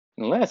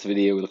In the last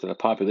video, we looked at a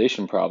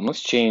population problem.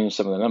 Let's change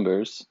some of the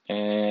numbers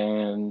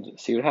and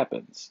see what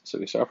happens. So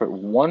we start off at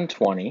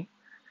 120,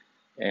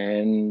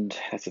 and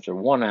that's after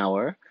 1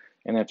 hour.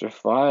 And after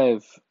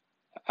 5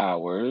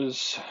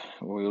 hours,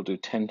 we'll do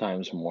 10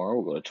 times more.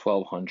 We'll go to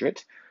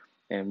 1200.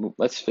 And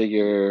let's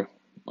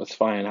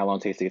find how long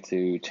it takes to get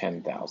to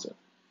 10,000.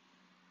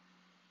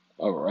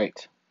 All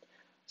right.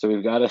 So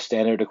we've got a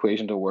standard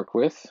equation to work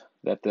with,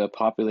 that the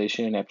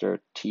population after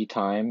t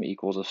time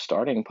equals a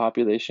starting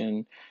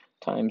population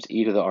times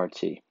e to the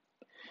rt.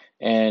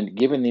 And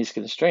given these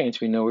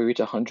constraints, we know we reach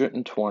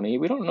 120.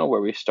 We don't know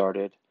where we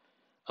started,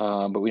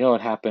 but we know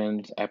it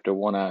happened after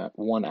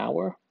 1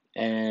 hour.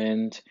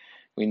 And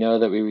we know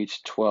that we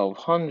reached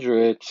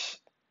 1200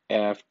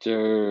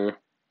 after,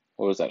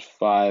 what was that,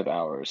 5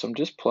 hours. So I'm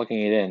just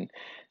plugging it in.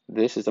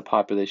 This is the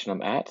population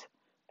I'm at.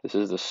 This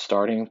is the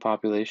starting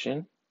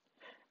population.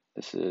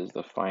 This is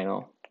the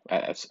final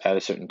at a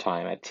certain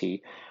time at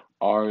t.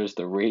 R is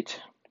the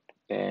rate,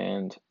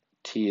 and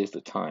t is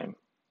the time.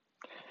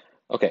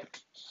 Okay,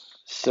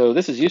 so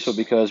this is useful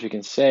because we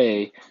can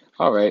say,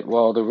 all right,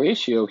 well, the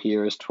ratio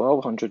here is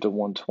 1200 to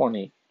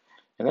 120,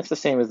 and that's the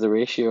same as the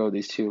ratio of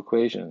these two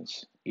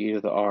equations, e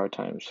to the r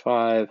times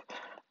 5.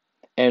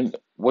 And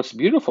what's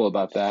beautiful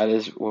about that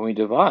is when we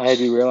divide,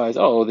 we realize,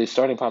 oh, the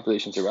starting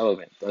population is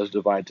irrelevant. Those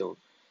divide to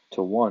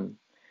 1.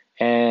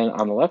 And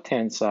on the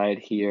left-hand side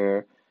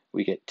here,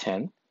 we get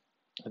 10,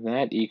 and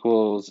that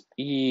equals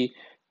e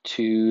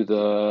to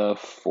the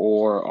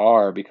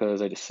 4r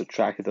because I just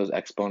subtracted those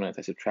exponents.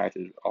 I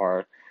subtracted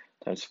r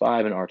times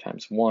 5 and r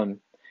times 1.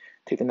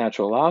 Take the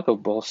natural log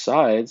of both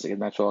sides. I get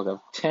natural log of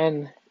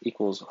 10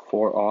 equals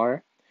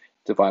 4r.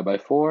 Divide by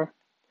 4.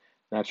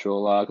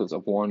 Natural log of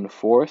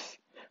 1/4.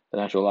 The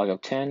natural log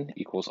of 10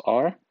 equals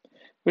r,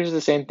 which is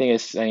the same thing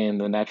as saying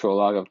the natural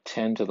log of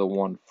 10 to the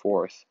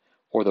 1/4,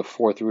 or the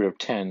 4th root of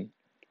 10.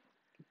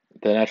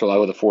 The natural log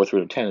of the 4th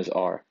root of 10 is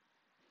r.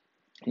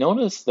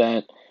 Notice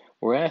that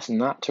we're asked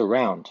not to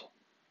round.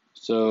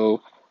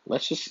 So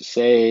let's just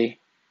say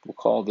we'll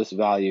call this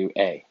value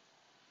a.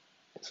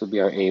 This will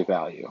be our a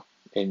value.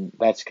 And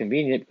that's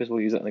convenient because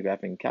we'll use it in the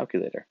graphing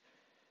calculator.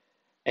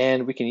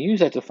 And we can use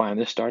that to find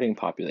the starting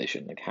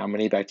population, like how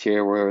many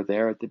bacteria were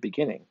there at the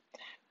beginning.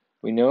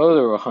 We know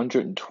there were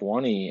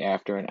 120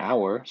 after an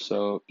hour,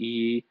 so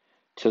e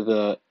to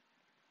the,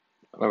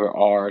 remember,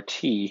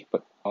 rt,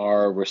 but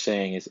r we're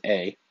saying is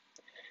a,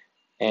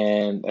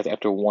 and that's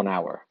after 1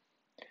 hour.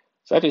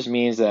 So that just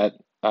means that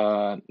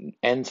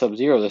n sub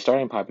 0, the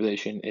starting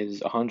population,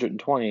 is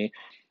 120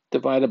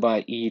 divided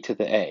by e to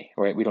the a,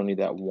 right? We don't need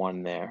that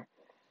 1 there.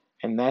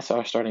 And that's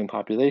our starting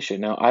population.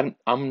 Now,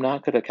 I'm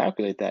not going to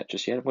calculate that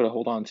just yet. I'm going to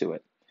hold on to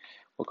it.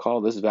 We'll call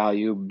this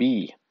value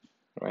b,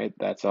 right?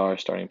 That's our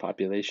starting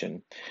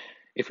population.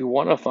 If we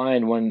want to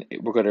find when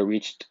we're going to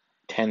reach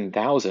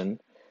 10,000,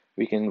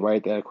 we can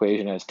write that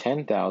equation as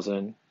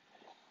 10,000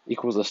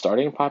 equals the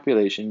starting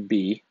population,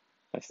 b,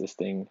 that's this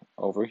thing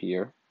over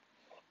here,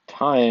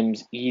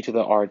 times e to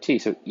the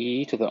rt. So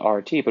e to the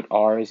rt, but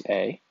r is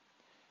a.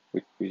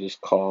 We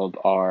just called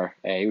r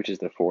a, which is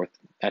the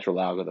natural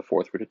log of the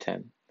 4th root of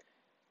 10.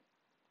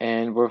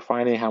 And we're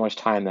finding how much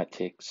time that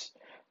takes.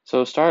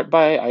 So start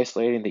by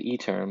isolating the e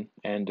term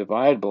and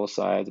divide both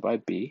sides by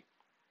b.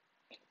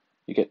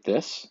 You get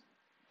this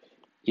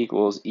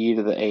equals e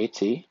to the at.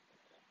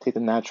 Take the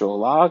natural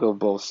log of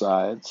both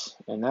sides,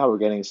 and now we're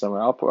getting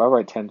somewhere. I'll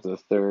write 10 to the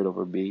 3rd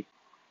over b.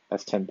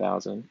 That's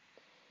 10,000.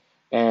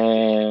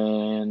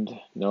 And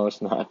no,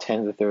 it's not. 10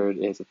 to the 3rd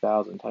is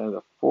 1,000. 10 to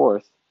the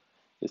 4th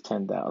is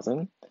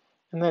 10,000.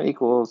 And that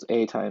equals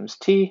a times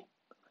t.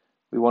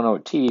 We want to know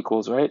what t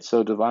equals, right?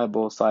 So divide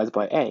both sides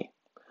by a.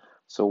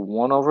 So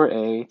 1 over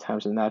a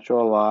times the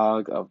natural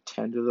log of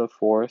 10 to the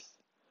 4th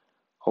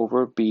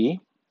over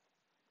b.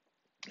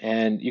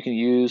 And you can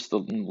use the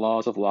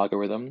laws of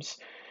logarithms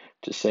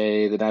to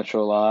say the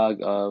natural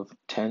log of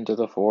 10 to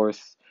the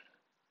 4th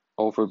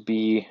over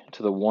b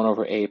to the 1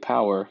 over a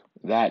power,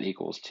 that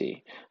equals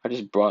t. I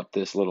just brought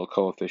this little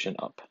coefficient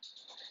up.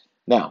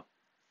 Now,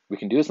 we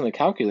can do this on the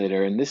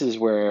calculator, and this is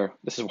why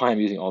I'm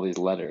using all these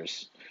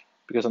letters.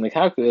 Because on the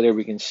calculator,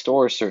 we can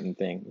store certain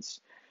things.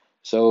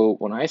 So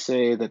when I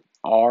say that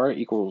r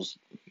equals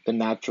the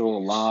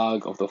natural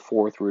log of the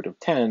 4th root of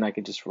 10, I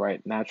can just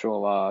write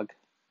natural log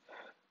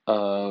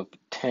of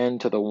 10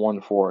 to the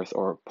 1/4,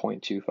 or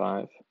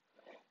 0.25.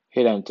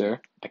 Hit enter.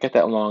 I get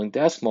that long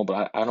decimal,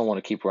 but I don't want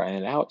to keep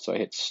writing it out, so I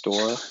hit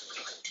store,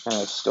 and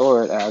I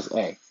store it as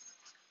a.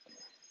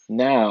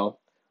 Now,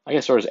 I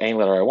can store it as any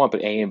letter I want,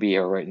 but a and b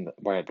are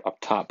right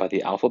up top by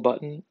the alpha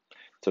button,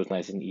 so it's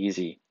nice and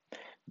easy.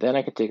 Then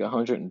I could take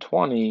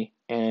 120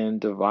 and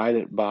divide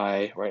it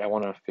by, right, I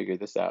want to figure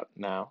this out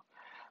now.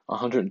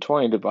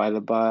 120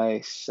 divided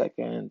by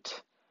second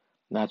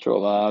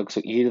natural log, so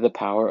e to the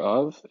power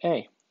of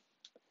a.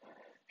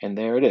 And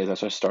there it is.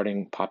 That's our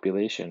starting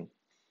population.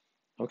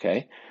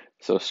 Okay,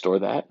 so store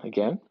that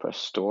again. Press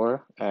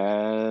store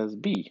as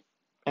b.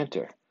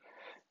 Enter.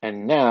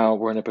 And now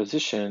we're in a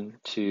position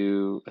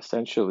to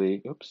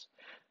essentially,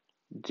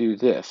 do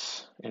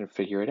this and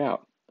figure it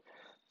out.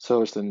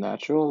 So it's the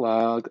natural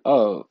log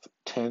of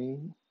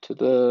 10 to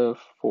the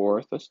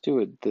fourth. Let's do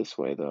it this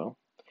way though.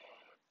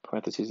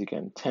 Parentheses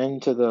again. 10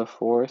 to the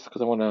fourth,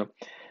 because I want to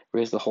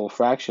raise the whole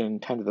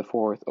fraction, 10 to the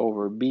fourth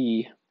over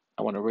b.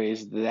 I want to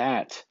raise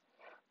that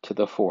to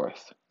the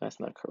fourth. That's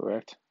not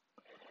correct.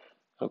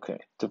 Okay,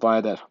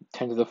 divide that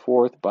 10 to the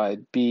fourth by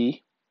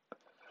b,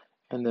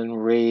 and then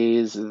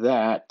raise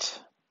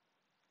that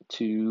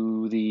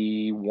to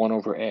the 1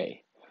 over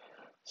a.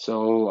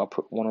 So I'll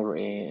put 1 over a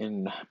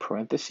in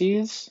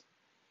parentheses.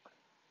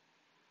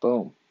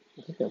 Boom.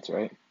 I think that's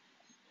right.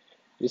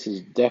 This is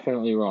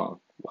definitely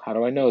wrong. How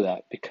do I know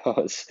that?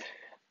 Because,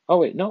 oh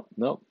wait, no,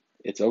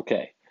 it's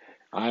okay.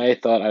 I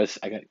thought I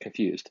got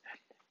confused.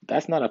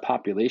 That's not a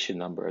population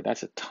number,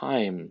 that's a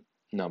time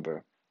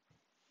number,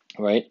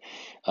 right?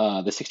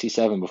 The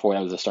 67 before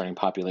that was a starting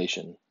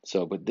population.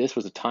 So, but this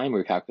was a time we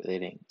were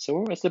calculating.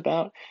 So it's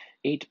about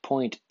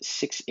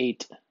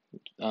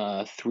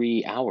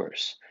 8.683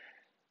 hours.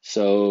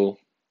 So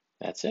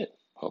that's it.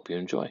 Hope you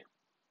enjoy.